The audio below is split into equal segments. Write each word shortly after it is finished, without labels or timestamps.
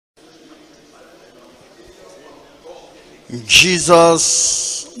In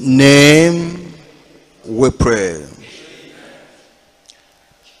Jesus' name we pray.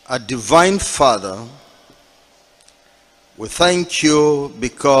 Our divine Father, we thank you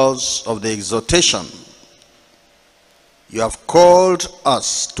because of the exhortation you have called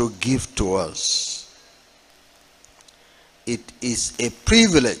us to give to us. It is a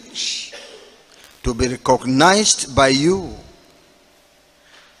privilege to be recognized by you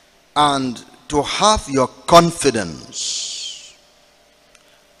and to have your confidence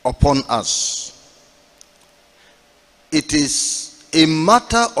upon us. It is a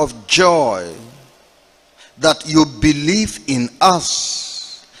matter of joy that you believe in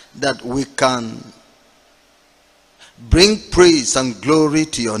us, that we can bring praise and glory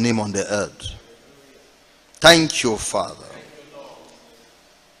to your name on the earth. Thank you, Father.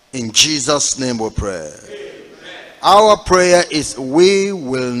 In Jesus' name we pray. Amen. Our prayer is we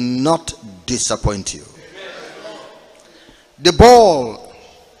will not disappoint you. Amen. The ball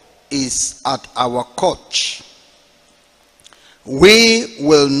is at our coach. We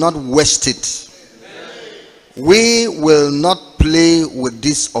will not waste it. Amen. We will not play with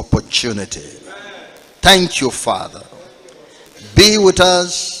this opportunity. Amen. Thank you, Father. Be with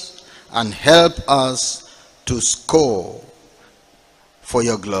us and help us to score for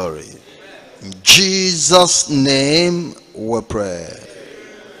your glory. In Jesus' name we pray.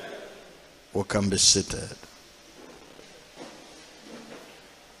 We can be seated.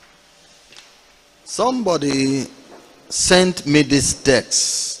 Somebody sent me this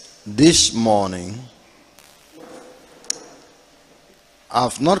text this morning.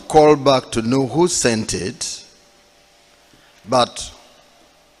 I've not called back to know who sent it, but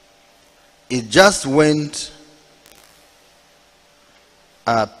it just went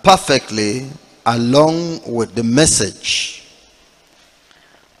perfectly along with the message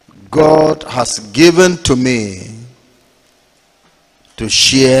God has given to me to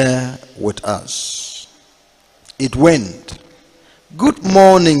share with us. It went, "Good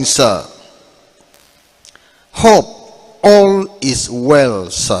morning, sir. Hope all is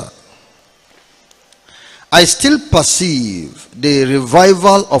well, sir. I still perceive the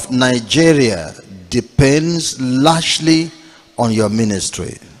revival of Nigeria depends largely on your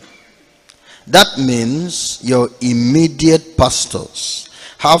ministry. That means your immediate pastors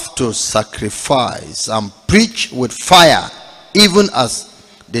have to sacrifice and preach with fire even as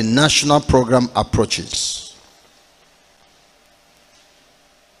the national program approaches.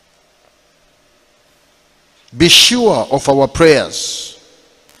 Be sure of our prayers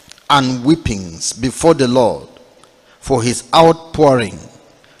and weepings before the Lord for his outpouring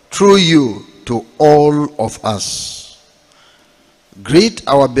through you to all of us. Greet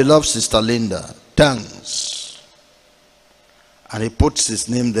our beloved sister Linda. Thanks." And he puts his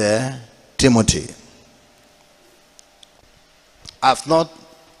name there, Timothy. I've not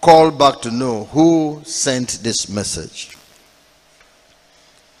called back to know who sent this message,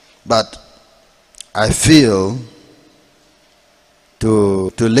 but I feel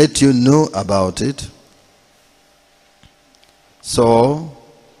to let you know about it so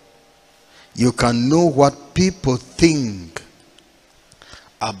you can know what people think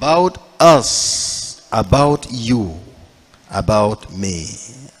about us, about you, about me.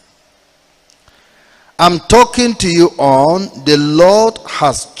 I'm talking to you on the Lord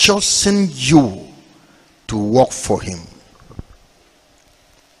has chosen you to work for him.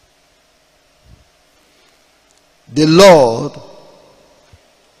 The Lord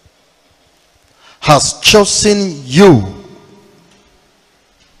has chosen you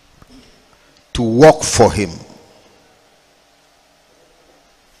to work for him.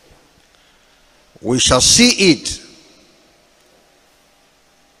 We shall see it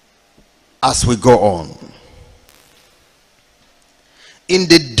as we go on. In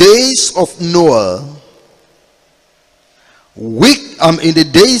the days of Noah,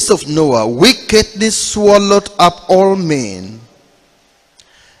 wickedness swallowed up all men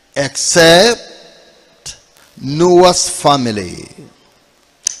except Noah's family,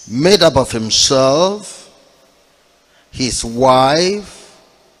 made up of himself, his wife,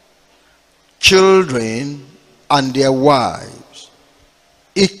 children, and their wives.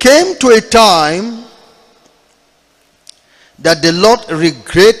 It came to a time that the Lord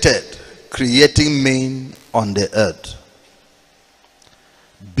regretted creating men on the earth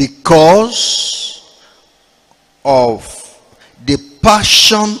because of the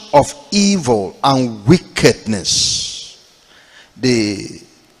passion of evil and wickedness they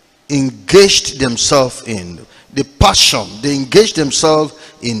engaged themselves in. They engaged themselves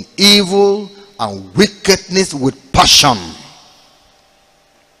in evil and wickedness with passion.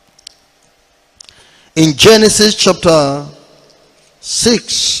 In Genesis chapter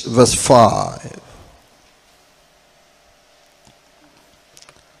 6 verse 5,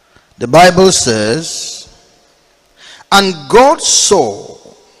 the Bible says, "And God saw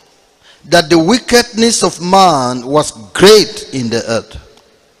that the wickedness of man was great in the earth,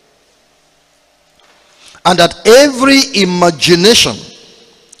 and that every imagination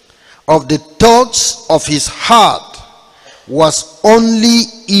of the thoughts of his heart was only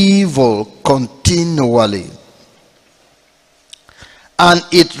evil continually. And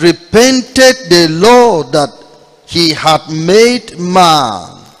it repented the Lord that he had made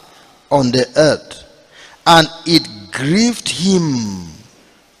man on the earth, and it grieved him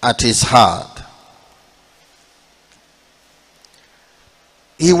at his heart."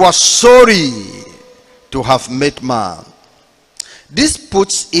 He was sorry to have made man. This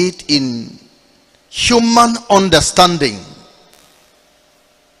puts it in human understanding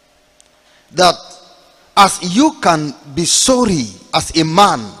that as you can be sorry as a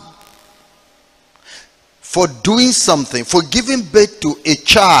man for doing something, for giving birth to a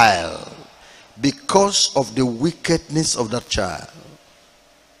child because of the wickedness of that child,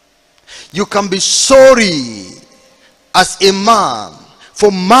 you can be sorry as a man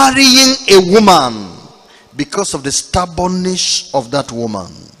for marrying a woman because of the stubbornness of that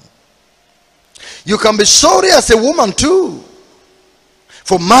woman. You can be sorry as a woman too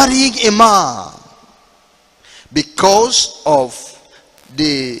for marrying a man because of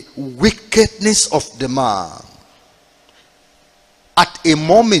the wickedness of the man. At a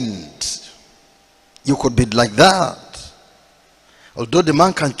moment, you could be like that. Although the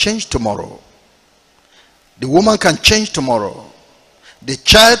man can change tomorrow, the woman can change tomorrow, the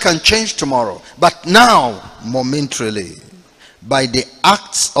child can change tomorrow, but now, momentarily, by the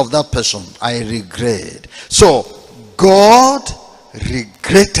acts of that person, I regret. So, God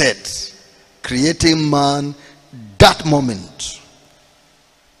regretted creating man that moment.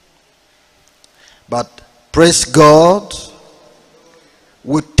 But praise God,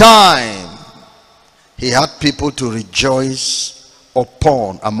 with time, he had people to rejoice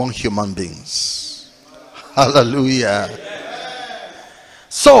upon among human beings. Hallelujah.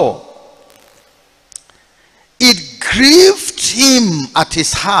 So, it grieved him at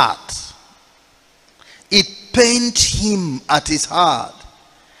his heart. It pained him at his heart.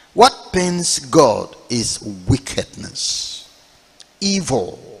 What pains God is wickedness,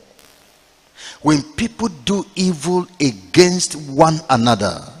 evil. When people do evil against one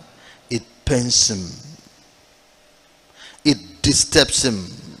another, it pains him. It disturbs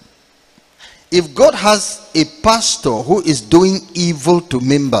him. If God has a pastor who is doing evil to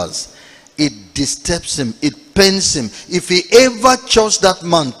members, it disturbs him, it pains him. If he ever chose that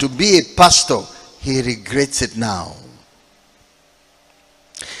man to be a pastor, he regrets it now.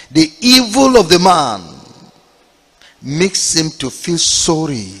 The evil of the man makes him to feel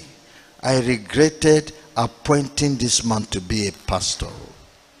sorry. I regretted appointing this man to be a pastor.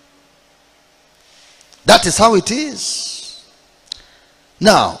 That is how it is.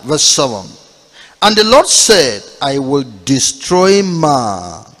 Now, verse 7. "And the Lord said, I will destroy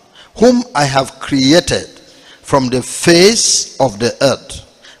man, whom I have created from the face of the earth,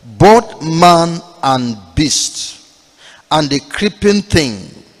 both man and beast, and the creeping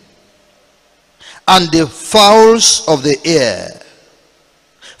thing, and the fowls of the air.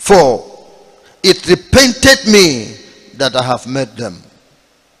 For it repented me that I have made them."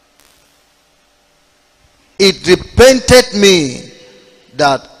 It repented me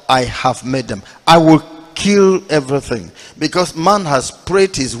that I have made them. I will kill everything, because man has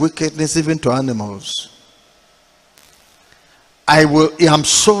spread his wickedness even to animals. I am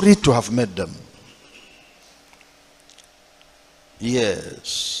sorry to have made them.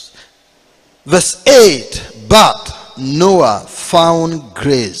 Yes. Verse 8. "But Noah found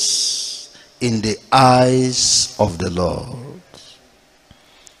grace in the eyes of the Lord."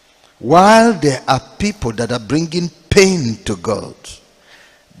 While there are people that are bringing pain to God,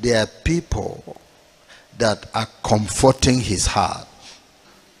 there are people that are comforting his heart.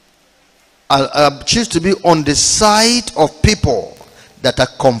 I choose to be on the side of people that are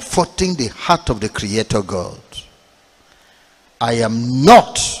comforting the heart of the Creator God. I am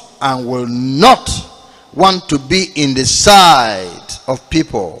not and will not want to be in the side of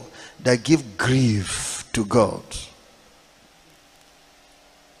people that give grief to God.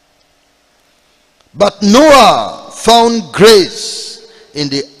 But Noah found grace in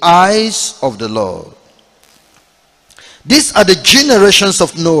the eyes of the Lord. These are the generations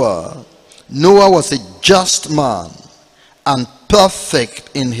of Noah. Noah was a just man and perfect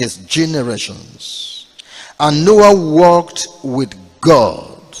in his generations. And Noah walked with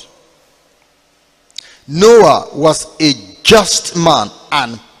God. Noah was a just man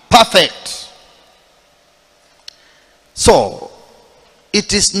and perfect. So,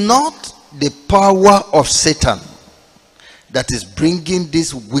 it is not the power of Satan that is bringing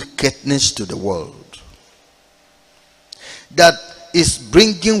this wickedness to the world, that is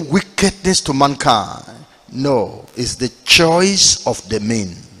bringing wickedness to mankind. No, it's the choice of the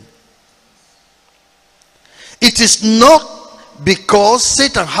men. It is not because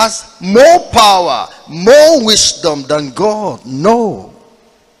Satan has more power, more wisdom than God. No.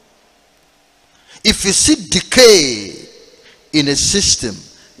 If you see decay in a system,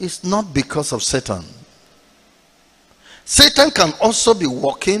 it's not because of Satan. Satan can also be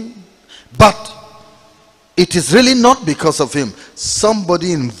working, but it is really not because of him.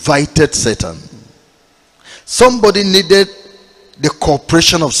 Somebody invited Satan. Somebody needed the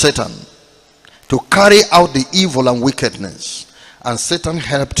cooperation of Satan to carry out the evil and wickedness, and Satan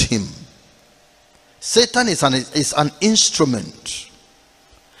helped him. Satan is an instrument.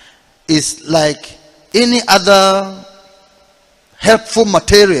 It's like any other helpful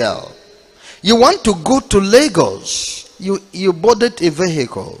material. You want to go to Lagos, you boarded a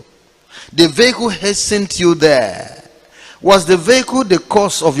vehicle. The vehicle hastened you there. Was the vehicle the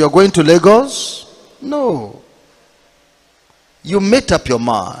cause of your going to Lagos? No. You made up your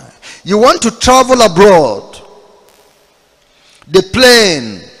mind. You want to travel abroad. The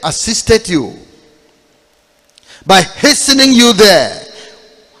plane assisted you by hastening you there.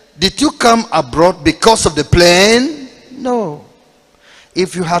 Did you come abroad because of the plane? No.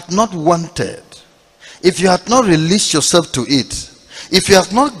 If you had not wanted, if you had not released yourself to it, if you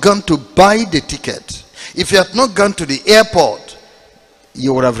have not gone to buy the ticket, if you have not gone to the airport,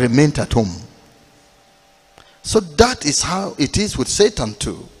 you would have remained at home. So that is how it is with Satan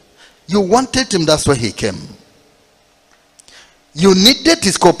too. You wanted him, that's why he came. You needed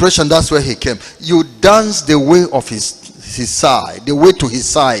his cooperation, that's why he came. You danced the way of his side, the way to his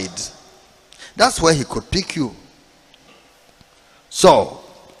side. That's where he could pick you. So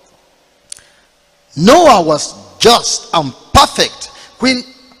Noah was just and perfect when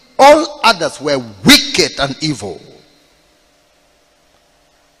all others were wicked and evil.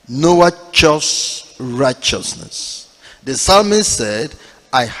 Noah chose righteousness. The psalmist said,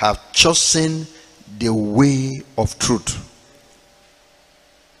 I have chosen the way of truth.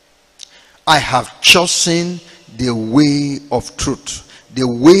 I have chosen the way of truth, the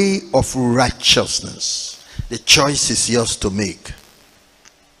way of righteousness. The choice is yours to make.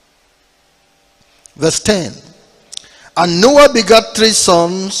 Verse 10. And Noah begat 3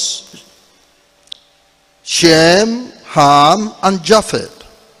 sons, Shem, Ham, and Japheth.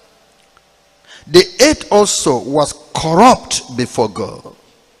 The 8th also was corrupt before God,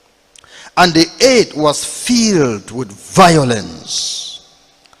 and the 8th was filled with violence.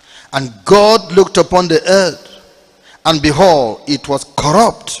 And God looked upon the earth, and behold, it was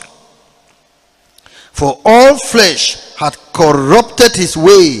corrupt, for all flesh had corrupted his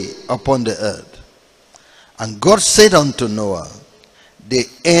way upon the earth. And God said unto Noah, the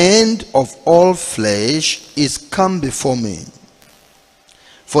end of all flesh is come before me,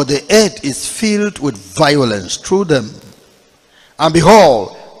 for the earth is filled with violence through them, and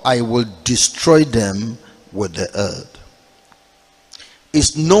behold, I will destroy them with the earth.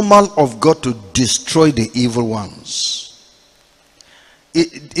 It's normal of God to destroy the evil ones.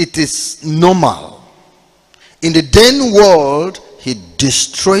 It is normal. In the then world, he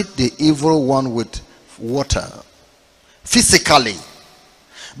destroyed the evil one with water, physically.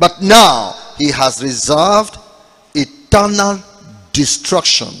 But now he has reserved eternal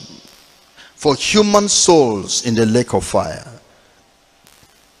destruction for human souls in the lake of fire.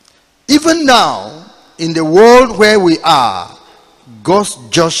 Even now, in the world where we are, God's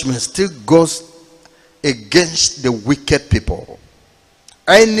judgment still goes against the wicked people.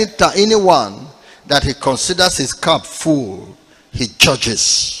 Anyone that he considers his cup full, he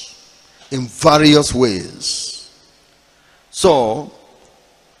judges in various ways. So,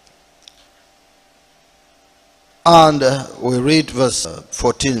 and we read verse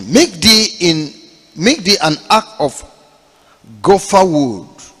 14. Make thee an ark of gopher wood.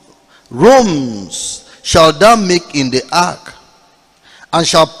 Rooms shall thou make in the ark, and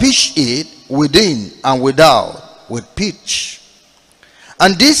shall pitch it within and without with pitch.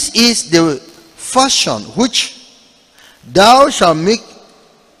 And this is the fashion which thou shalt make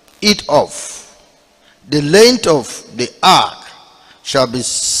it of. The length of the ark shall be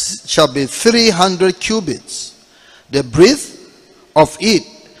 300 cubits, the breadth of it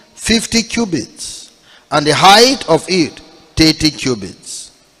 50 cubits, and the height of it 30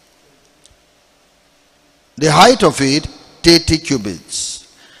 cubits. The height of it 30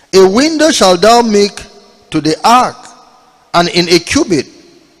 cubits. A window shalt thou make to the ark, and in a cubit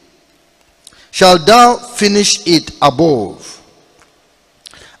shalt thou finish it above.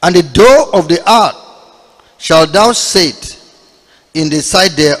 And the door of the ark shalt thou set in the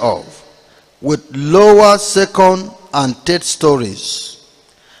side thereof, with lower, second, and third stories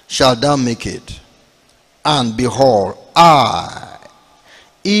shalt thou make it. And behold, I,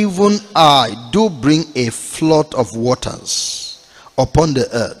 even I, do bring a flood of waters upon the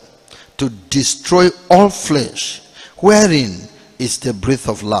earth, to destroy all flesh, wherein is the breath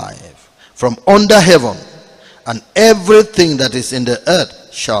of life, from under heaven, and everything that is in the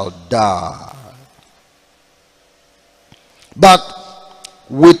earth shall die. But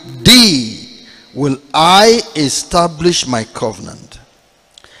with thee will I establish my covenant,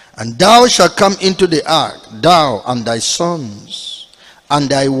 and thou shalt come into the ark, thou and thy sons, and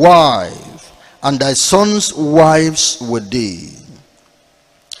thy wife, and thy sons' wives with thee.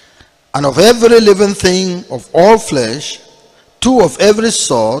 And of every living thing of all flesh, 2 of every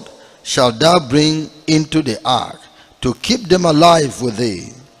sort shalt thou bring into the ark, to keep them alive with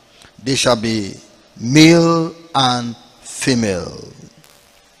thee. They shall be male and female.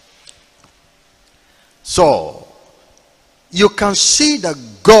 So you can see that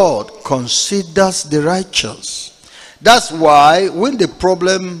God considers the righteous. That's why when the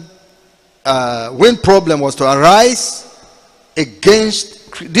problem was to arise against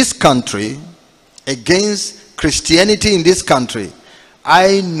this country, against Christianity in this country,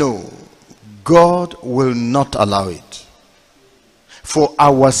 I know God will not allow it. For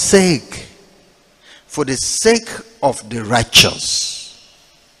our sake, for the sake of the righteous,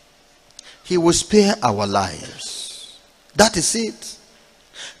 he will spare our lives. That is it.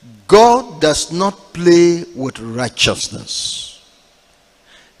 God does not play with righteousness.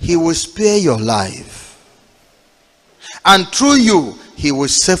 He will spare your life, and through you he will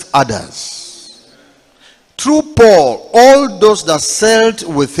save others. Through Paul, all those that sailed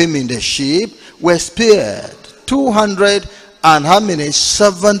with him in the ship were spared. 200 and how many?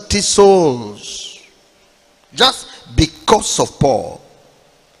 70 souls, just because of Paul.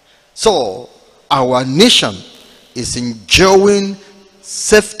 So our nation is enjoying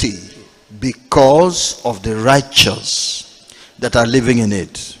safety because of the righteous that are living in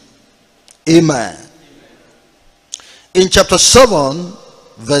it. Amen. In chapter 7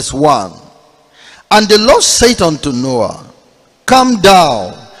 verse 1, and the Lord said unto Noah, come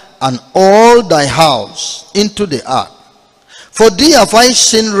down and all thy house into the ark, for thee have I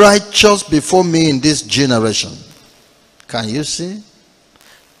seen righteous before me in this generation. Can you see?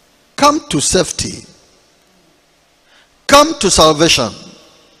 Come to safety. Come to salvation.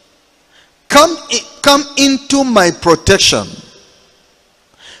 Come into my protection.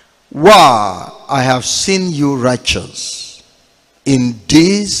 Why? I have seen you righteous in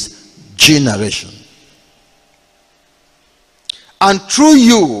this generation. And through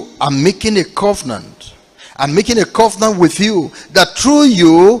you, I'm making a covenant. I'm making a covenant with you that through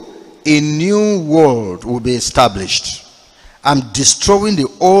you, a new world will be established. I'm destroying the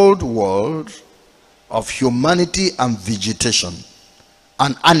old world of humanity and vegetation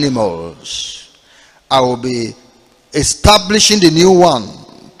and animals. I will be establishing the new one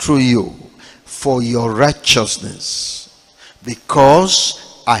through you for your righteousness,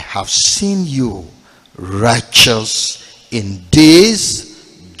 because I have seen you righteous in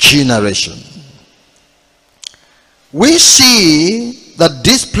this generation. We see that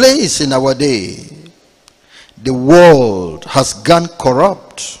this place in our day, the world has gone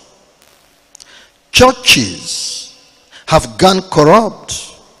corrupt. Churches have gone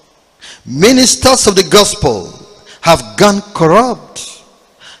corrupt. Ministers of the gospel have gone corrupt.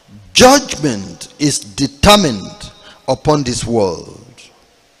 Judgment is determined upon this world.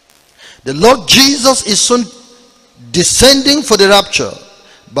 The Lord Jesus is soon descending for the rapture,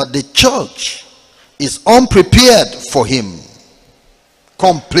 but the church is unprepared for him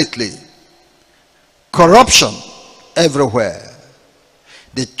completely. Corruption everywhere.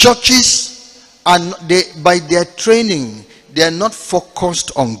 The churches, and by their training, they are not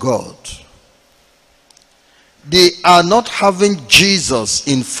focused on God. They are not having Jesus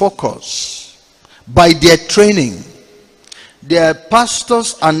in focus. By their training, their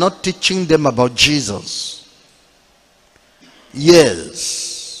pastors are not teaching them about Jesus.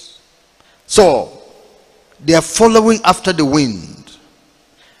 Yes. So they are following after the wind.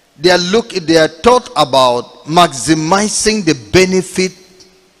 They are taught about maximizing the benefit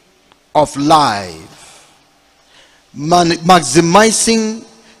of life, maximizing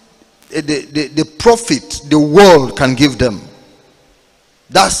the profit the world can give them.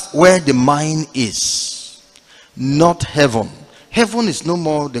 That's where the mind is, not heaven. Heaven is no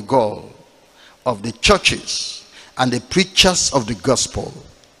more the goal. of the churches and the preachers of the gospel.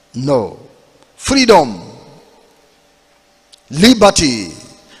 No. Freedom, liberty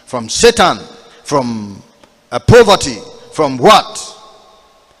from Satan, from poverty, from what?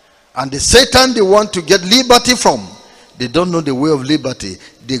 And the Satan they want to get liberty from, they don't know the way of liberty.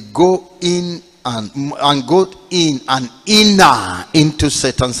 They go in and go in and inner into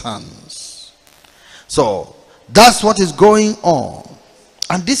Satan's hands. So that's what is going on,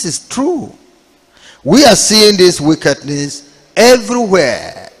 and this is true. We are seeing this wickedness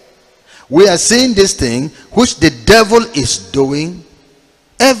everywhere. We are seeing this thing which the devil is doing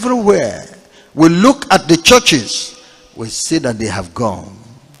everywhere. We look at the churches, we see that they have gone,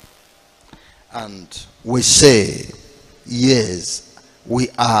 and we say, yes, we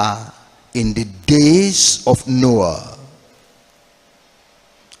are in the days of Noah,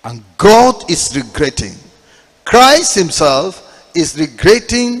 and God is regretting. Christ himself is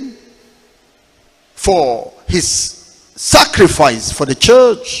regretting for his sacrifice for the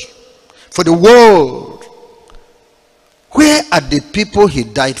church, for the world. Where are the people he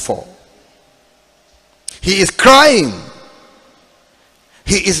died for? He is crying.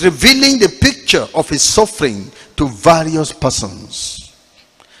 He is revealing the picture of his suffering to various persons.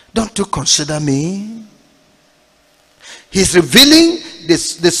 Don't you consider me? He's revealing the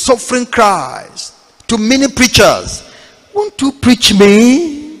suffering cries to many preachers. Won't you preach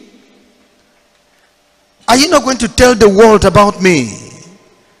me? Are you not going to tell the world about me?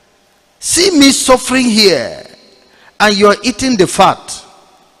 See me suffering here, and you are eating the fat.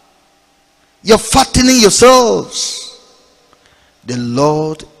 You're fattening yourselves. The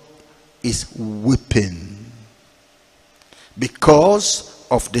Lord is weeping because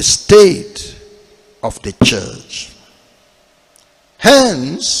of the state of the church.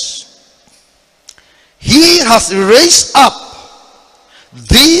 Hence, he has raised up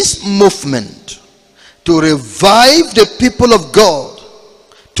this movement to revive the people of God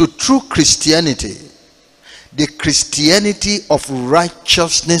to true Christianity, the Christianity of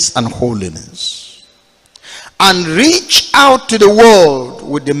righteousness and holiness, and reach out to the world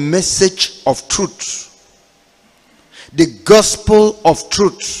with the message of truth, the gospel of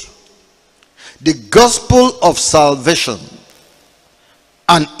truth, the gospel of salvation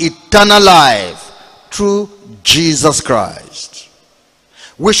and eternal life through Jesus Christ.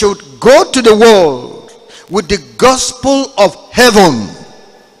 We should go to the world with the gospel of heaven,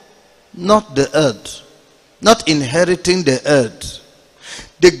 not the earth, not inheriting the earth.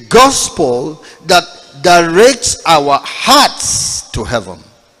 The gospel that directs our hearts to heaven.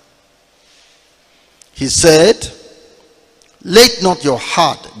 He said, let not your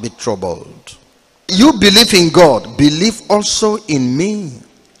heart be troubled. You believe in God, believe also in me.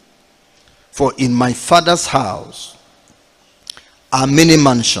 For in my Father's house are many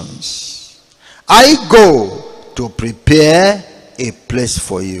mansions. I go to prepare a place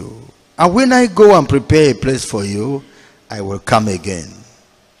for you. And when I go and prepare a place for you, I will come again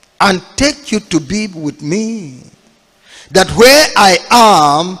and take you to be with me, that where I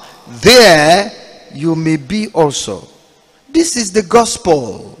am, there you may be also. This is the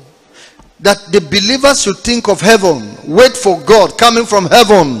gospel, that the believers should think of heaven, wait for God coming from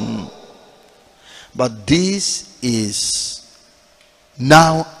heaven. But this is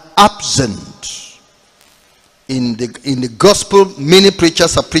now absent in the gospel many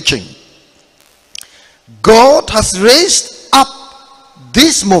preachers are preaching. God has raised up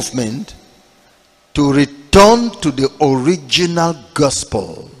this movement to return to the original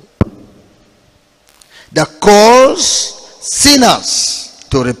gospel that calls sinners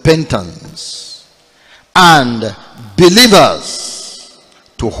to repentance and believers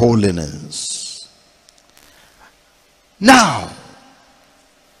to holiness. Now,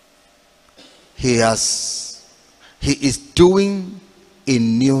 he is doing a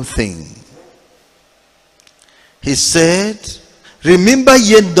new thing. He said, remember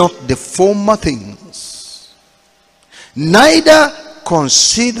ye not the former things, neither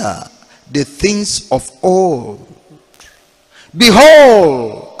consider the things of old.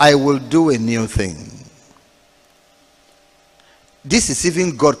 Behold, I will do a new thing. This is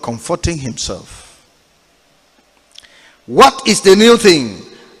even God comforting himself. What is the new thing?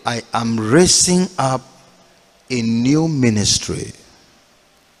 I am raising up a new ministry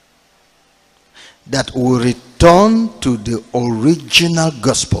that will return to the original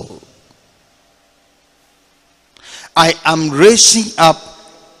gospel. I am raising up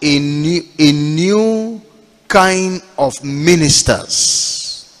a new kind of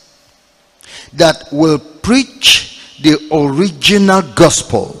ministers that will preach the original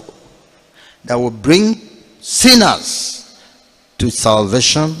gospel, that will bring sinners to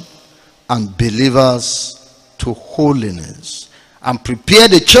salvation and believers to holiness and prepare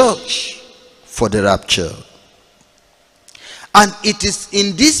the church for the rapture. And it is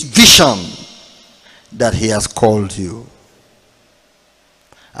in this vision that he has called you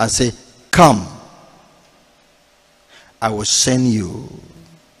and say, come, I will send you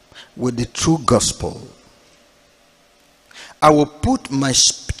with the true gospel. I will put my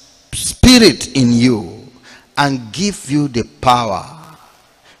spirit in you and give you the power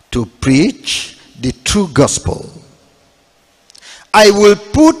to preach the true gospel. I will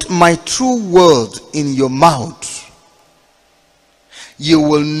put my true word in your mouth. You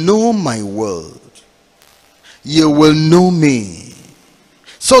will know my word. You will know me,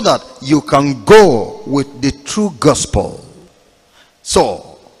 so that you can go with the true gospel.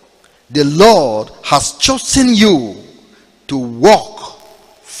 So the Lord has chosen you to walk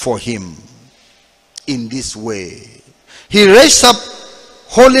for him in this way. He raised up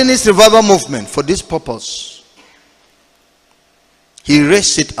Holiness Revival Movement for this purpose. He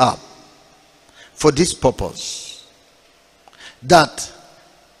raised it up for this purpose, that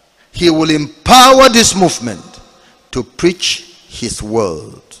he will empower this movement to preach his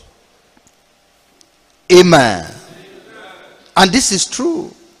word. Amen. And this is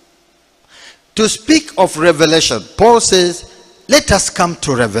true. To speak of revelation, Paul says, let us come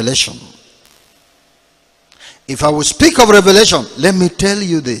to revelation. If I will speak of revelation, let me tell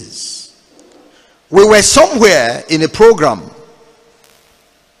you this. We were somewhere in a program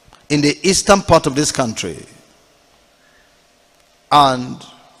in the eastern part of this country, and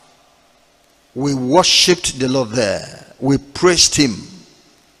we worshipped the Lord there. We praised him.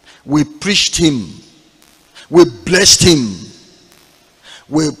 We preached him. We blessed him.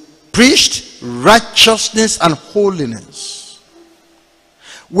 We preached righteousness and holiness.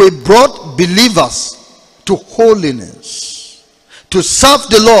 We brought believers to holiness, to serve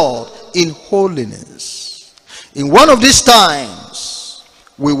the Lord in holiness. In one of these times,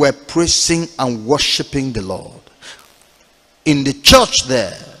 we were praising and worshiping the Lord in the church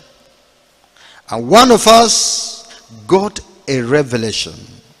there, and one of us got a revelation,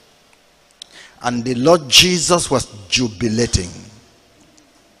 and the Lord Jesus was jubilating.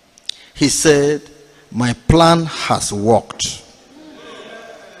 He said, my plan has worked.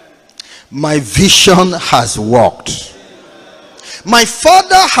 My vision has worked. My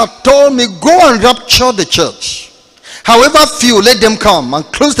father had told me, go and rapture the church. However few, let them come, and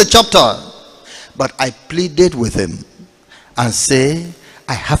close the chapter. But I pleaded with him and say,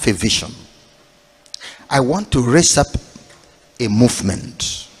 I have a vision. I want to raise up a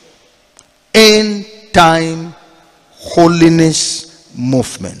movement. End time holiness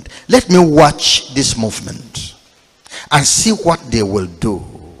movement. Let me watch this movement and see what they will do.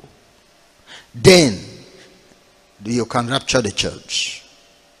 Then you can rapture the church.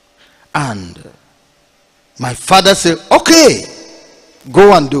 And my father said, okay,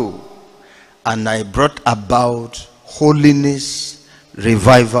 go and do. And I brought about Holiness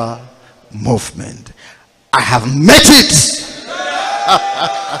Revival Movement. I have met it.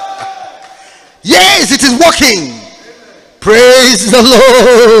 Yes, it is working. Praise the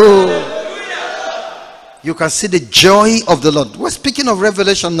Lord. You can see the joy of the Lord. We're speaking of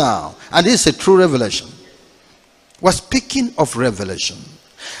revelation now, and this is a true revelation. We're speaking of revelation.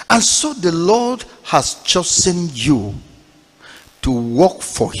 And so the Lord has chosen you to work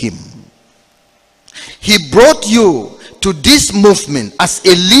for him. He brought you to this movement as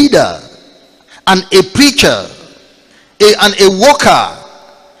a leader and a preacher and a worker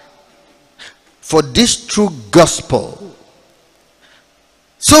for this true gospel,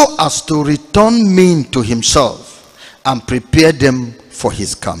 so as to return men to himself and prepare them for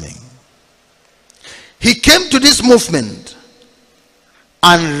his coming. He came to this movement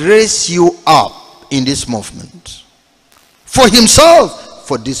and raised you up in this movement for himself,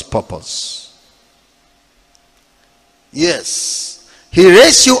 for this purpose. Yes, he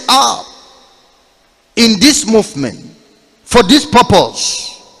raised you up in this movement for this purpose,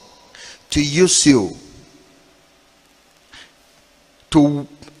 to use you to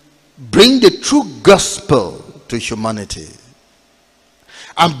bring the true gospel to humanity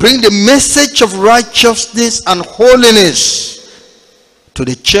and bring the message of righteousness and holiness to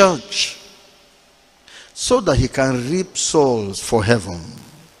the church, so that he can reap souls for heaven.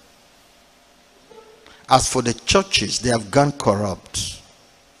 As for the churches, they have gone corrupt.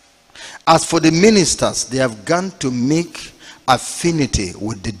 As for the ministers, they have gone to make affinity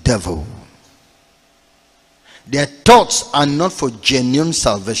with the devil. Their thoughts are not for genuine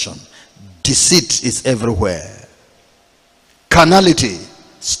salvation. Deceit is everywhere. Carnality,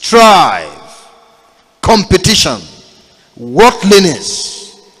 strife, competition,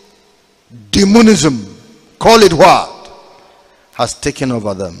 worldliness, demonism, call it what, has taken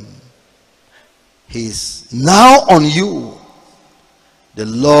over them. He is now on you. The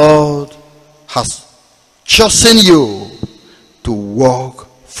Lord has chosen you to work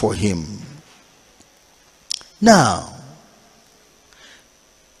for him. Now,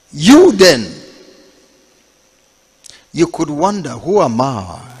 you then, you could wonder, who am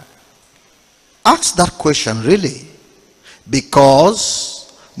I? Ask that question really,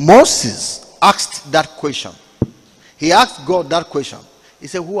 because Moses asked that question. He asked God that question. He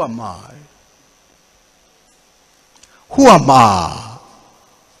said, who am I? Who am I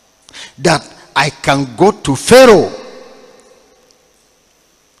that I can go to Pharaoh?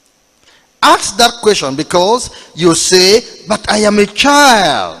 Ask that question, because you say, but I am a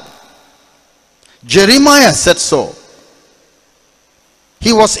child. Jeremiah said so.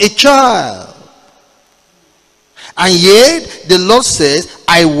 He was a child. And yet the Lord says,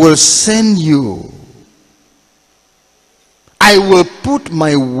 I will send you. I will put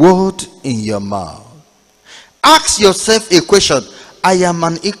my word in your mouth. Ask yourself a question. I am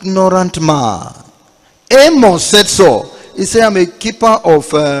an ignorant man. Amos said so. He said,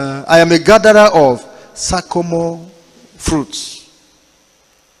 I am a gatherer of sycamore fruits.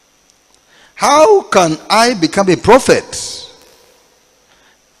 How can I become a prophet?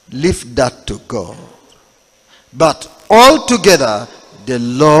 Leave that to God. But altogether, the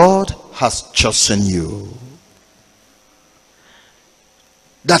Lord has chosen you,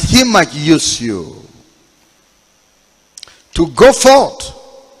 that he might use you to go forth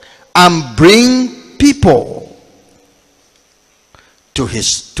and bring people to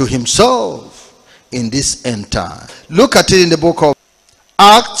himself in this end time. Look at it in the book of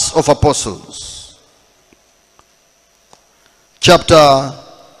Acts of Apostles, chapter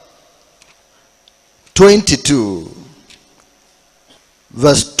 22,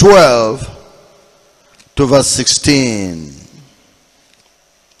 verse 12 to verse 16.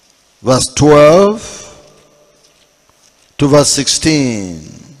 Verse 12 to verse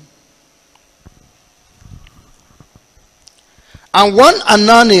 16. And one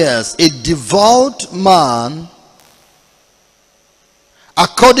Ananias, a devout man,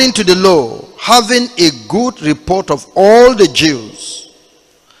 according to the law, having a good report of all the Jews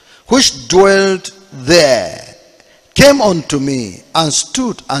which dwelt there, came unto me and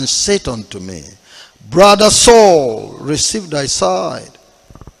stood and said unto me, Brother Saul, receive thy sight.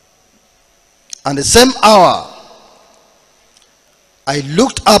 And the same hour I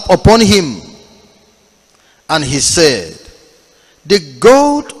looked up upon him, and he said, the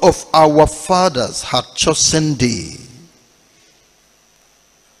God of our fathers hath chosen thee,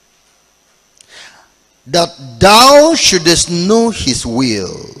 that thou shouldest know his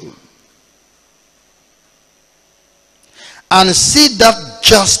will, and see that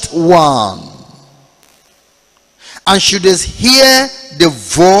just one, and shouldest hear the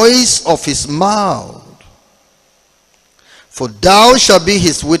voice of his mouth. For thou shalt be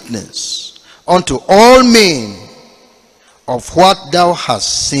his witness unto all men of what thou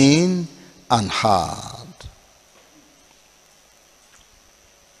hast seen and heard.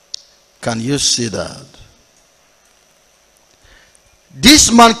 Can you see that?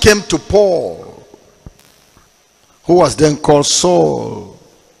 This man came to Paul, who was then called Saul,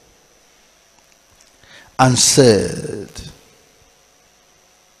 and said,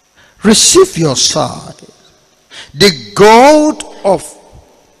 receive your sight. The God of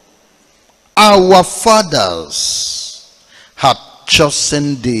our fathers hath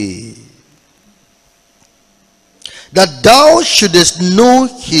chosen thee, that thou shouldest know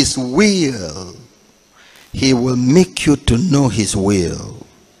his will. He will make you to know his will.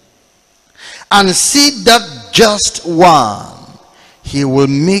 And see that just one, he will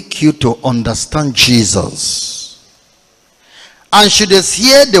make you to understand Jesus. And shouldest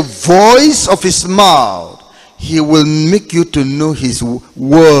hear the voice of his mouth, he will make you to know his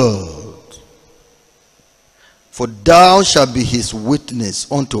word. For thou shalt be his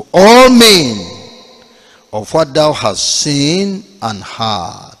witness unto all men of what thou hast seen and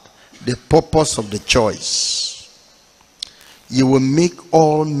heard. The purpose of the choice. You will make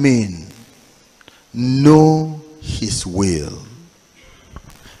all men know his will.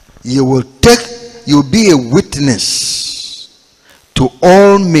 You will be a witness to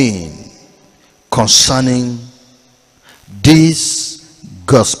all men concerning this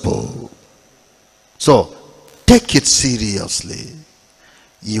gospel. So take it seriously.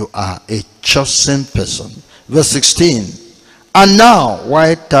 You are a chosen person. Verse 16. And now,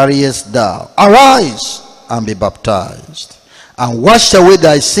 why tarriest thou? Arise and be baptized, and wash away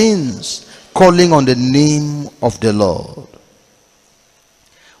thy sins, calling on the name of the Lord.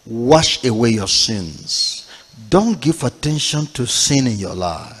 Wash away your sins. Don't give attention to sin in your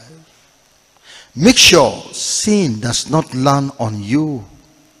life. Make sure sin does not land on you.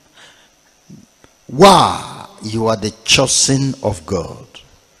 Why? You are the chosen of God.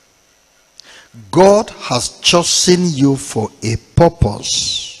 God has chosen you for a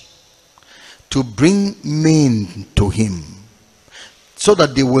purpose, to bring men to him so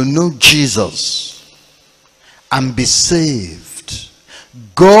that they will know Jesus and be saved.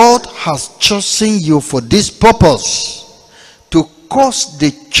 God has chosen you for this purpose, to cause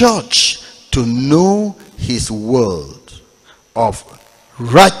the church to know his word of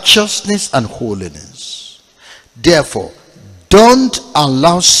righteousness and holiness. Therefore, don't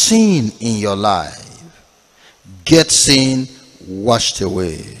allow sin in your life. Get sin washed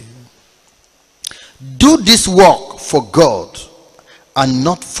away. Do this work for God and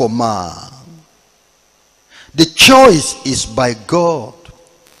not for man. The choice is by God.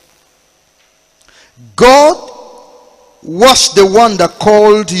 God was the one that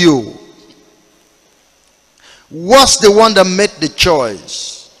called you, was the one that made the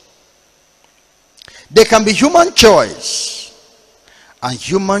choice. There can be human choice, and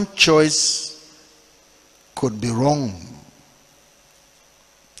human choice could be wrong.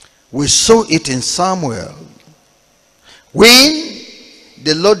 We saw it in Samuel when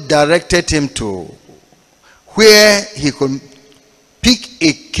the Lord directed him to where he could pick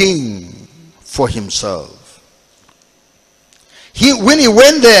a king for himself. When he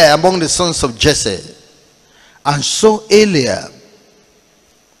went there among the sons of Jesse and saw Eliab,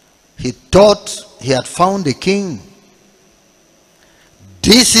 he thought he had found a king.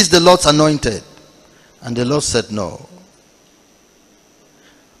 This is the Lord's anointed. And the Lord said no.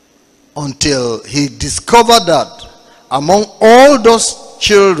 Until he discovered that among all those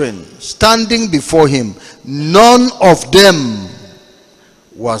children standing before him, none of them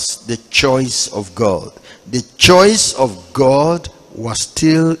was the choice of God. The choice of God was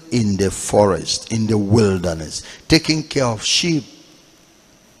still in the forest, in the wilderness, taking care of sheep.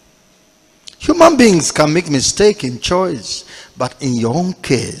 Human beings can make mistakes in choice, but in your own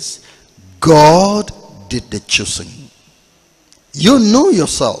case, God did the choosing. You know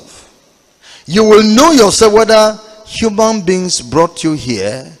yourself. You will know yourself whether human beings brought you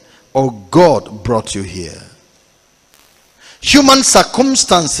here or God brought you here. Human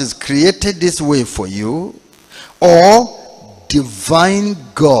circumstances created this way for you, or divine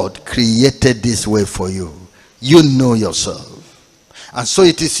God created this way for you. You know yourself. And so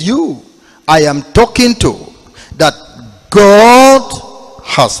it is you I am talking to, that God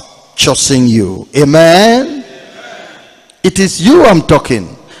has chosen you. Amen? It is you I'm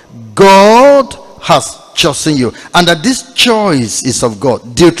talking. God has chosen you, and that this choice is of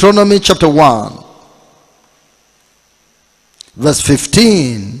God. Deuteronomy chapter 1 verse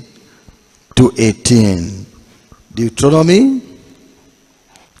 15 to 18. Deuteronomy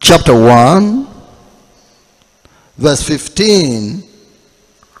chapter 1 verse 15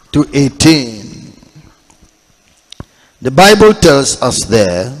 to 18. The Bible tells us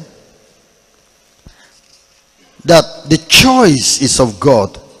there that the choice is of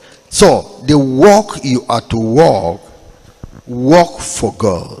God. So the walk you are to walk for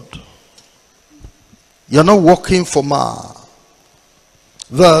God. You're not walking for man.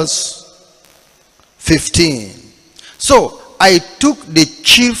 Verse 15. So I took the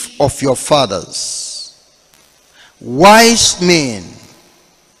chief of your fathers, wise men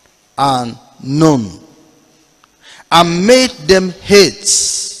and known, and made them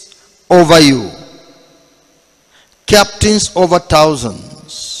heads over you, captains over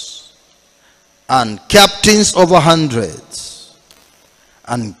thousands, and captains over hundreds,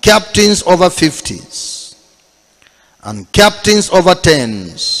 and captains over fifties, and captains over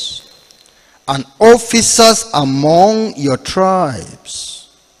tens, and officers among your tribes.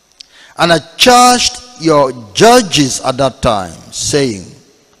 And I charged your judges at that time, saying,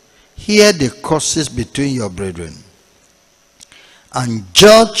 hear the causes between your brethren, and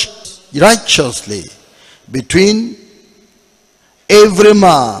judge righteously between every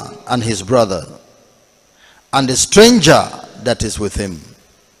man and his brother, and the stranger that is with him.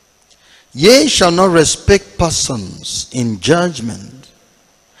 Ye shall not respect persons in judgment,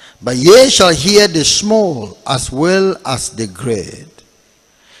 but ye shall hear the small as well as the great.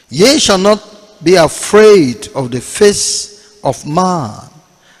 Ye shall not be afraid of the face of man,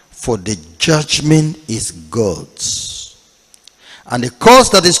 for the judgment is God's. And the cause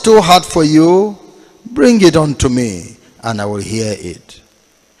that is too hard for you, bring it unto me, and I will hear it.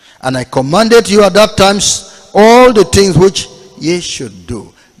 And I commanded you at that time all the things which ye should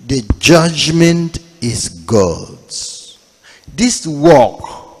do. The judgment is God's. This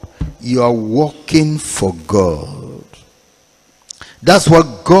work you are working for God. That's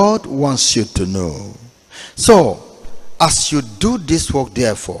what God wants you to know. So, as you do this work,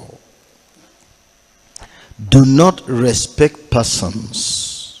 therefore, do not respect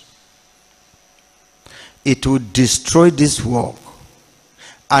persons. It will destroy this work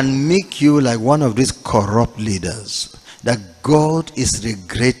and make you like one of these corrupt leaders that God is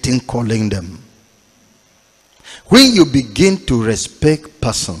regretting calling them. When you begin to respect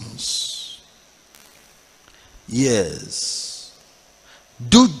persons, yes,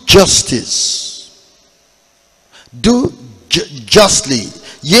 do justice, do justly.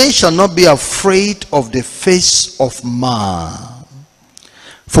 Ye shall not be afraid of the face of man,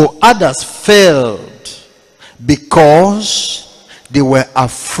 for others failed because they were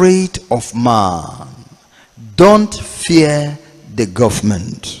afraid of man. Don't fear the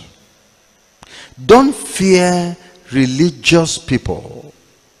government. Don't fear religious people.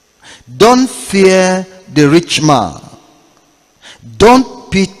 Don't fear the rich man.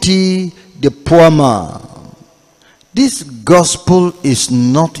 Don't pity the poor man. This gospel is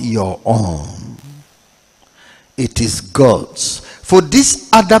not your own. It is God's. For these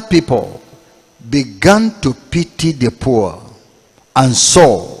other people began to pity the poor, and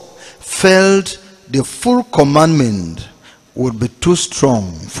so felt the full commandment would be too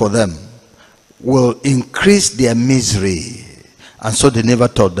strong for them, will increase their misery, and so they never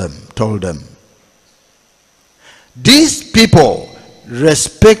told them. These people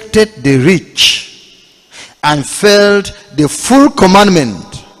respected the rich and felt the full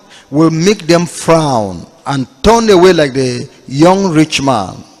commandment will make them frown and turn away like the young rich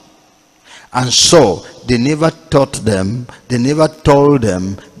man, and so they never taught them, they never told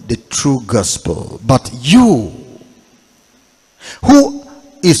them the true gospel. But you, who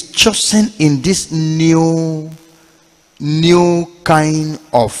is chosen in this new kind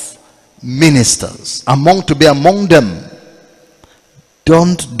of ministers, to be among them,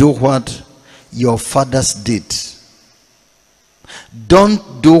 don't do what your fathers did.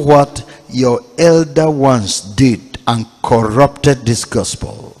 Don't do what your elder ones did and corrupted this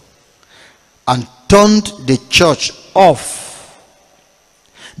gospel and turned the church off,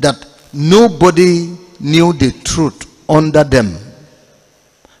 that nobody knew the truth under them.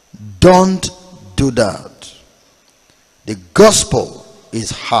 Don't do that. The gospel is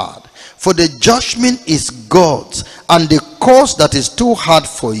hard, for the judgment is God's, and the cause that is too hard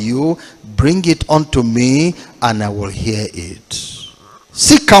for you, bring it unto me and I will hear it.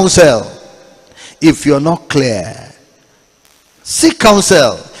 Seek counsel. If you're not clear, seek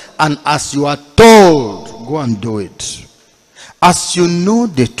counsel, and as you are told, go and do it. As you know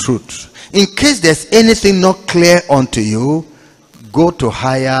the truth, in case there's anything not clear unto you, go to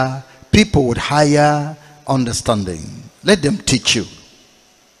higher people with higher understanding. Let them teach you.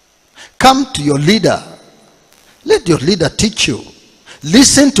 Come to your leader. Let your leader teach you.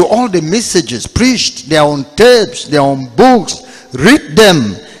 Listen to all the messages preached. They are on tapes, they are on books. Read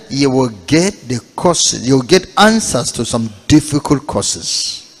them. You will get the courses. You will get answers to some difficult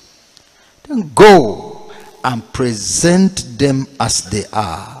courses. Then go and present them as they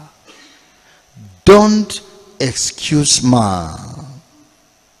are. Don't excuse man.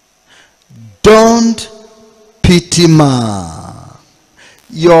 Don't pity man.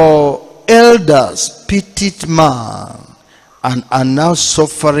 Your elders pitied man and are now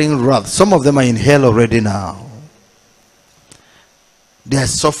suffering wrath. Some of them are in hell already now. They are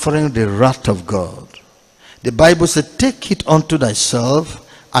suffering the wrath of God. The Bible says, take it unto thyself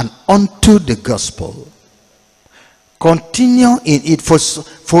and unto the gospel. Continue in it,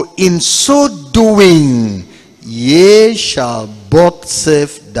 for in so doing ye shall both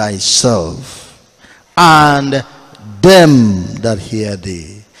save thyself and them that hear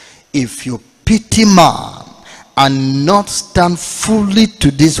thee. If you pity man and not stand fully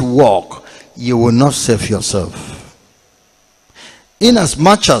to this work, you will not save yourself.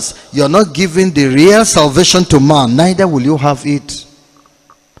 Inasmuch as you are not giving the real salvation to man, neither will you have it.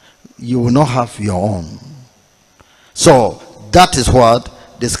 You will not have your own. So that is what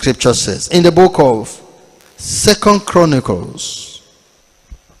the scripture says in the book of 2 Chronicles.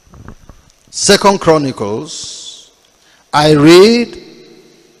 2 Chronicles, I read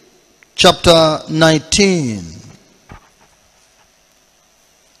chapter 19,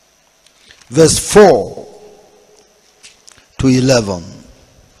 verse 4 to 11.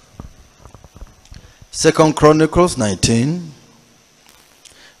 2 Chronicles 19,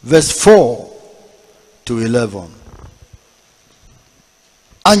 verse 4 to 11.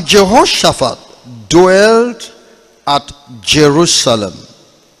 And Jehoshaphat dwelt at Jerusalem,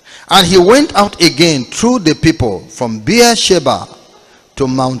 and he went out again through the people from Beersheba to to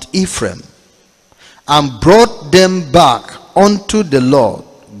Mount Ephraim, and brought them back unto the Lord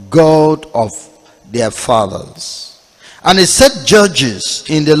God of their fathers. And he set judges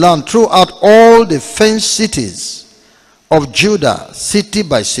in the land throughout all the fenced cities of Judah, city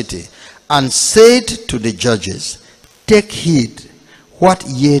by city, and said to the judges, take heed what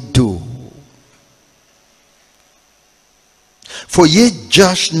ye do, for ye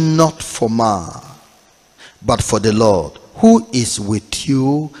judge not for man, but for the Lord, who is with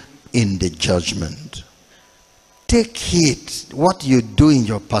you in the judgment. Take heed what you do in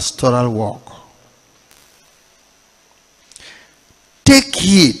your pastoral work. Take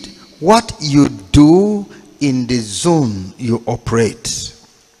heed what you do in the zone you operate.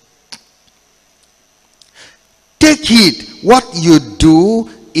 Take heed what you do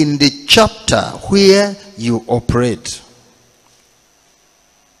in the chapter where you operate.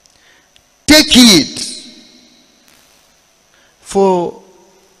 Take heed, for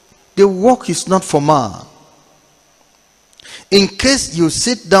the work is not for man. In case you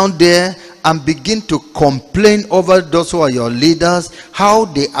sit down there and begin to complain over those who are your leaders, how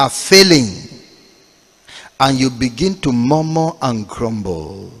they are failing, and you begin to murmur and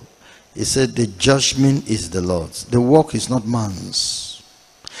grumble, he said the judgment is the Lord's. The work is not man's.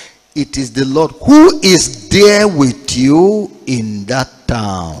 It is the Lord who is there with you in that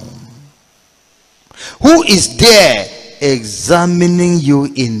town, who is there examining you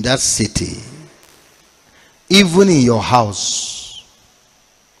in that city, even in your house,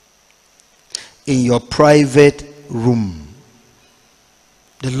 in your private room.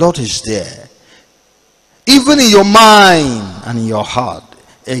 The Lord is there, even in your mind and in your heart,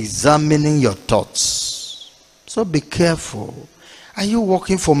 examining your thoughts. So be careful. Are you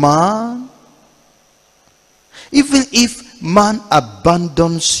working for man? Even if man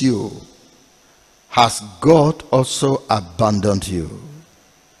abandons you, has God also abandoned you?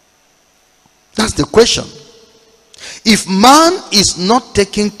 That's the question. If man is not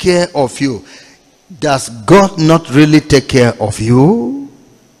taking care of you, does God not really take care of you?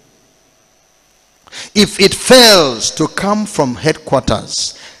 If it fails to come from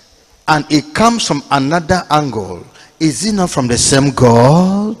headquarters and it comes from another angle, is it not from the same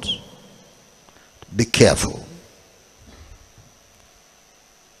God? Be careful.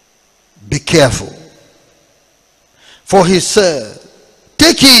 Be careful. For he said,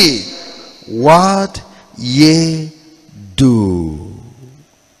 take heed what ye do.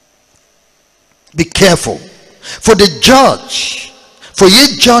 Be careful. For the judge, for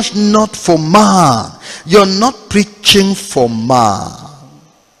ye judge not for man. You're not preaching for man.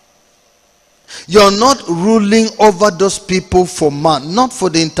 You're not ruling over those people for man. Not for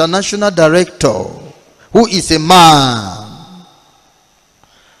the international director, who is a man,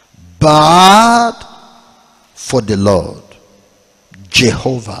 but for the Lord,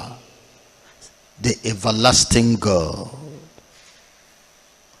 Jehovah, the everlasting God,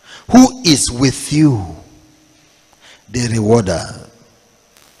 who is with you, the rewarder,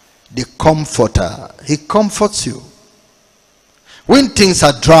 the comforter. He comforts you. When things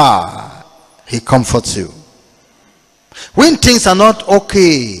are dry, he comforts you. When things are not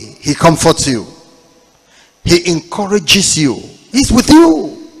okay, he comforts you. He encourages you. He's with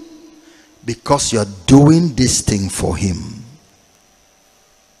you because you're doing this thing for him.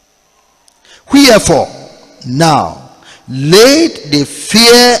 Wherefore, now, let the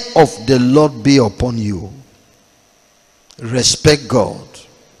fear of the Lord be upon you. Respect God.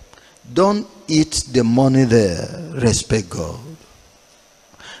 Don't eat the money there. Respect God.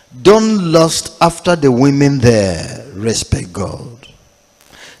 Don't lust after the women there. Respect God.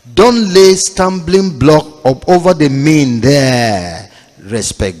 Don't lay stumbling block up over the mean there.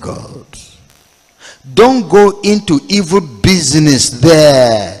 Respect God. Don't go into evil business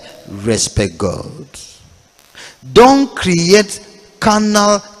there. Respect God. Don't create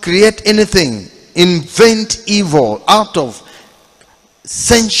anything, invent evil out of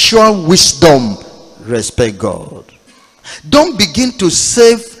sensual wisdom. Respect God. Don't begin to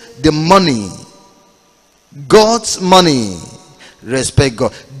save the money, God's money. Respect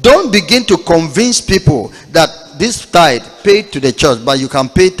God. Don't begin to convince people that this tithe paid to the church, but you can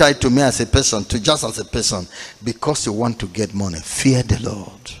pay tithe to me as a person, to just as a person, because you want to get money. Fear the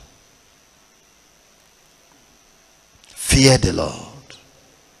Lord. Fear the Lord.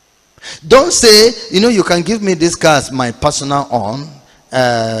 Don't say, you can give me this car as my personal own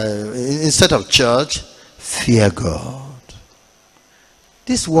instead of church. Fear God.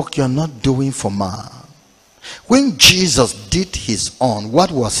 This work you're not doing for man. When Jesus did his own,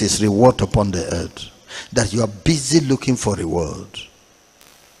 what was his reward upon the earth? That you are busy looking for reward.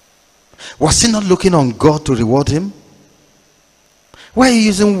 Was he not looking on God to reward him? Why are you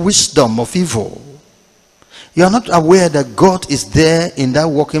using wisdom of evil? You are not aware that God is there in that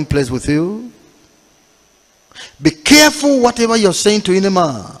working place with you? Be careful whatever you're saying to any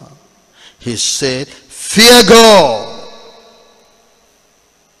man. He said, fear God.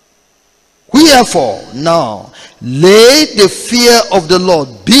 Wherefore, now, let the fear of the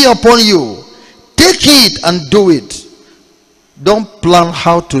Lord be upon you. Take it and do it. Don't plan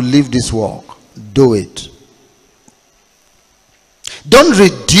how to live this walk. Do it. Don't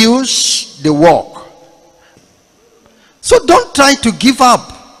reduce the walk. So don't try to give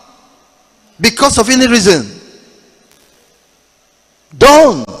up because of any reason.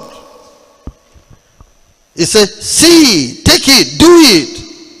 Don't. He said, see, take it, do it.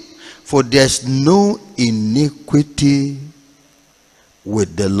 For there's no iniquity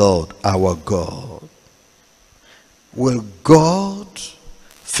with the Lord our God. Will God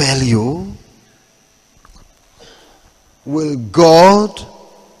fail you? Will God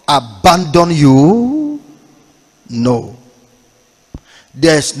abandon you? No.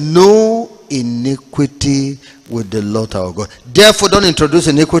 There's no iniquity with the Lord our God. Therefore, don't introduce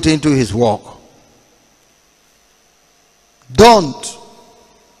iniquity into his work. Don't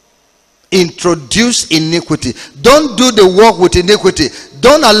introduce iniquity. Don't do the work with iniquity.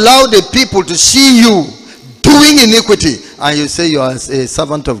 Don't allow the people to see you doing iniquity and you say you are a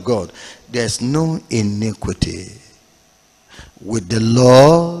servant of God. There's no iniquity with the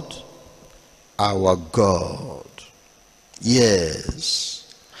Lord our God.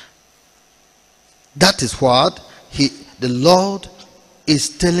 Yes, that is what the Lord is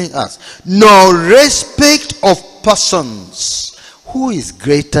telling us. No respect of persons. Who is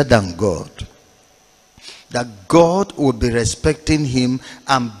greater than God? That God would be respecting him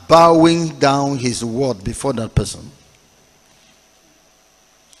and bowing down his word before that person.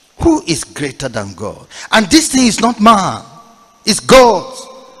 Who is greater than God? And this thing is not man, it's God.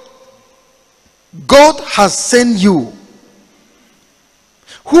 God has sent you.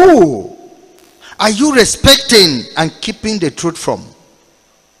 Who are you respecting and keeping the truth from?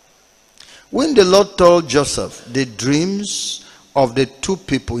 When the Lord told Joseph the dreams of the two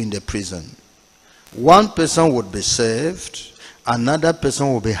people in the prison, one person would be saved, another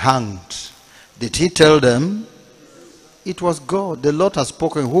person would be hanged. Did he tell them? It was God. The Lord has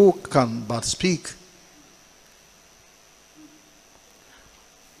spoken. Who can but speak?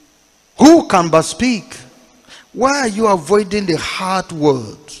 Who can but speak? Why are you avoiding the hard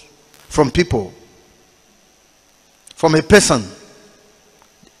word from people? From a person?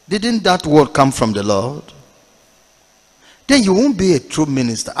 Didn't that word come from the Lord? Then you won't be a true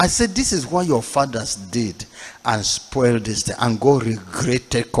minister. I said, this is what your fathers did and spoiled this thing, and God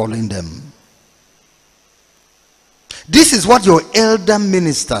regretted calling them. This is what your elder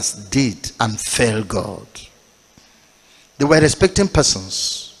ministers did and failed God. They were respecting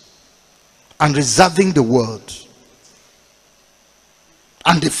persons and reserving the word,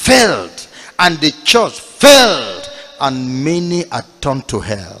 and they failed, and the church failed, and many are turned to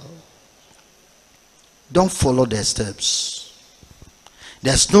hell. Don't follow their steps.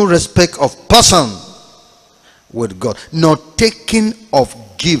 There's no respect of person with God, nor taking of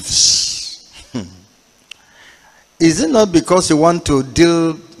gifts. Is it not because you want to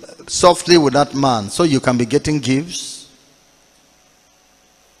deal softly with that man so you can be getting gifts?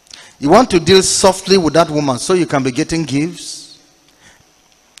 You want to deal softly with that woman so you can be getting gifts?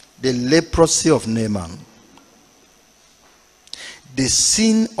 The leprosy of Naaman, the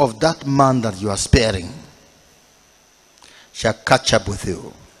sin of that man that you are sparing, shall catch up with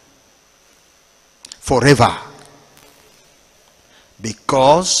you forever,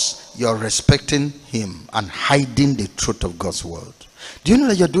 because you're respecting him and hiding the truth of God's word. Do you know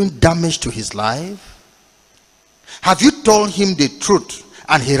that you're doing damage to his life? Have you told him the truth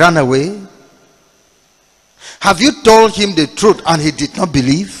and he ran away? Have you told him the truth and he did not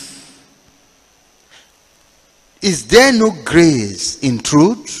believe? Is there no grace in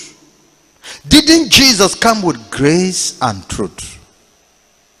truth? Didn't Jesus come with grace and truth?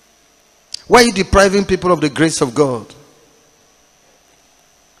 Why are you depriving people of the grace of God?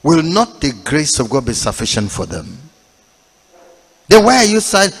 Will not the grace of God be sufficient for them? Then why are you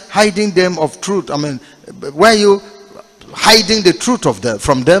hiding them of truth? I mean, why are you hiding the truth of them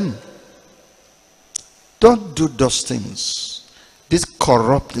from them? Don't do those things. These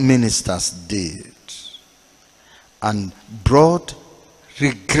corrupt ministers did, and brought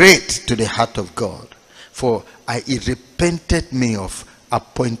regret to the heart of God. For it repented me of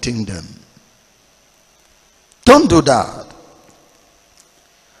appointing them. Don't do that.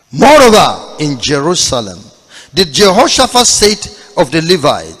 Moreover, in Jerusalem, did Jehoshaphat say of the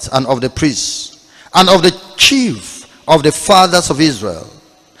Levites and of the priests and of the chief of the fathers of Israel,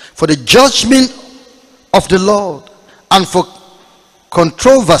 for the judgment of the Lord, and for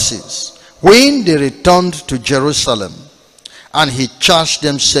controversies when they returned to Jerusalem. And he charged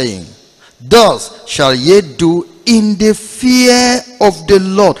them, saying, thus shall ye do in the fear of the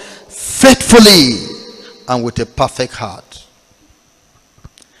Lord, faithfully and with a perfect heart.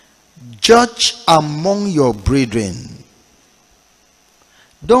 Judge among your brethren.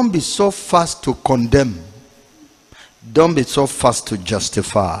 Don't be so fast to condemn. Don't be so fast to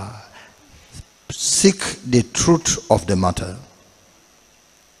justify. Seek the truth of the matter.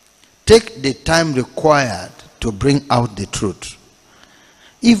 Take the time required to bring out the truth.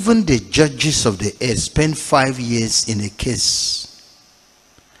 Even the judges of the earth spend 5 years in a case,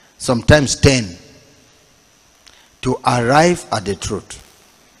 sometimes 10, to arrive at the truth.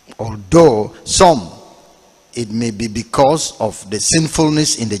 Although some, it may be because of the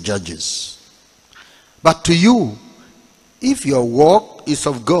sinfulness in the judges. But to you, if your work is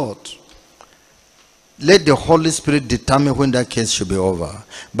of God, let the Holy Spirit determine when that case should be over,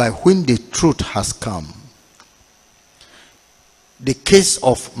 by when the truth has come. The case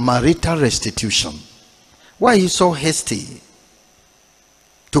of marital restitution. Why are you so hasty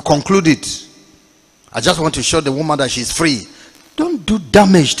to conclude it? I just want to show the woman that she's free. Don't do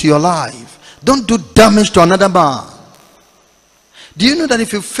damage to your life. Don't do damage to another man. Do you know that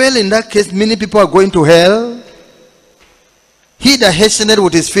if you fail in that case, many people are going to hell? He that hastened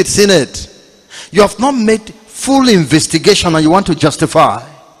with his feet sinned. You have not made full investigation and you want to justify.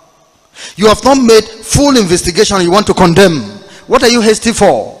 You have not made full investigation and you want to condemn. What are you hasty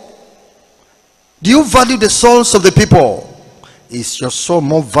for? Do you value the souls of the people? Is your soul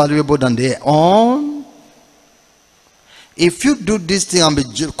more valuable than their own? If you do this thing and be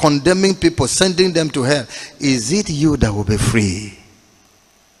condemning people, sending them to hell, is it you that will be free?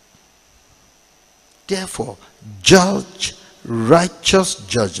 Therefore, judge righteous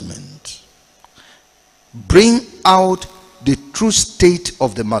judgment. Bring out the true state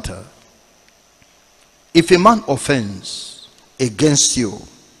of the matter. If a man offends against you,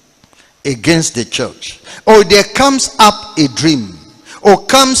 against the church, or there comes up a dream, or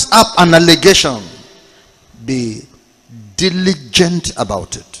comes up an allegation, be diligent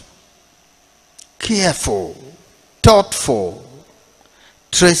about it. Careful, thoughtful.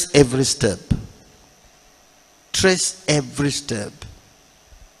 Trace every step. Trace every step.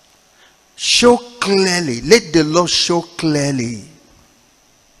 Show clearly. Let the Lord show clearly.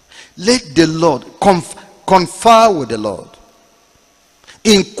 Let the Lord confer with the Lord.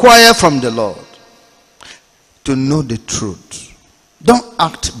 Inquire from the Lord to know the truth. Don't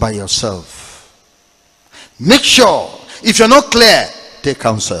act by yourself. Make sure, if you're not clear, take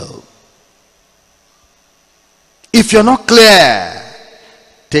counsel. If you're not clear,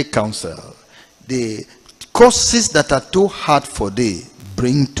 take counsel. The causes that are too hard for thee,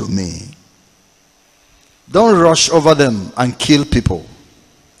 bring to me. Don't rush over them and kill people.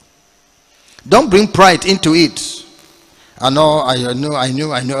 Don't bring pride into it. I know.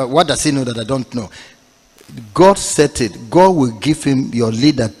 What does he know that I don't know? God said it. God will give him, your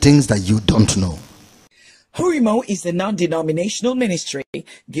leader, things that you don't know. HOREMOW is a non-denominational ministry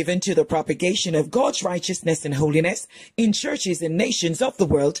given to the propagation of God's righteousness and holiness in churches and nations of the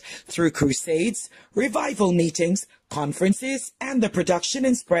world through crusades, revival meetings, conferences, and the production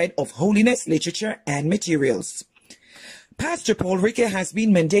and spread of holiness literature and materials. Pastor Paul Rika has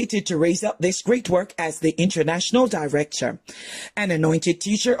been mandated to raise up this great work as the international director, an anointed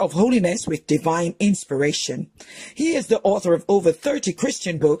teacher of holiness with divine inspiration. He is the author of over 30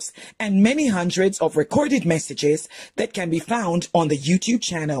 Christian books and many hundreds of recorded messages that can be found on the YouTube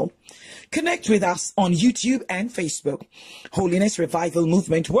channel. Connect with us on YouTube and Facebook. Holiness Revival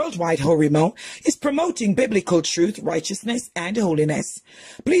Movement Worldwide HOREMOW is promoting biblical truth, righteousness, and holiness.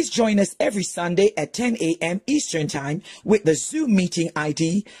 Please join us every Sunday at 10 a.m. Eastern Time with the Zoom meeting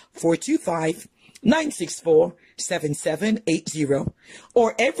ID 425-964-7780,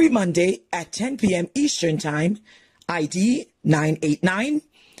 or every Monday at 10 p.m. Eastern Time ID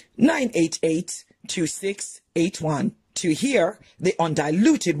 989-988-2681. to hear the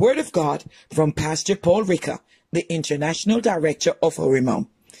undiluted word of God from Pastor Paul Rika, the International Director of HOREMOW.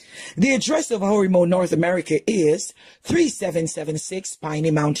 The address of HOREMOW North America is 3776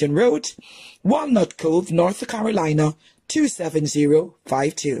 Piney Mountain Road, Walnut Cove, North Carolina,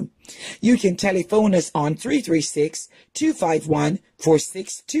 27052. You can telephone us on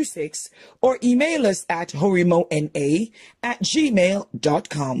 336-251-4626 or email us at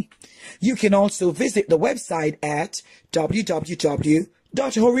horemowna@gmail.com. You can also visit the website at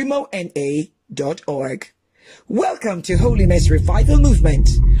www.horemowna.org. Welcome to Holiness Revival Movement,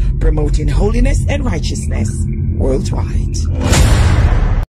 promoting holiness and righteousness worldwide.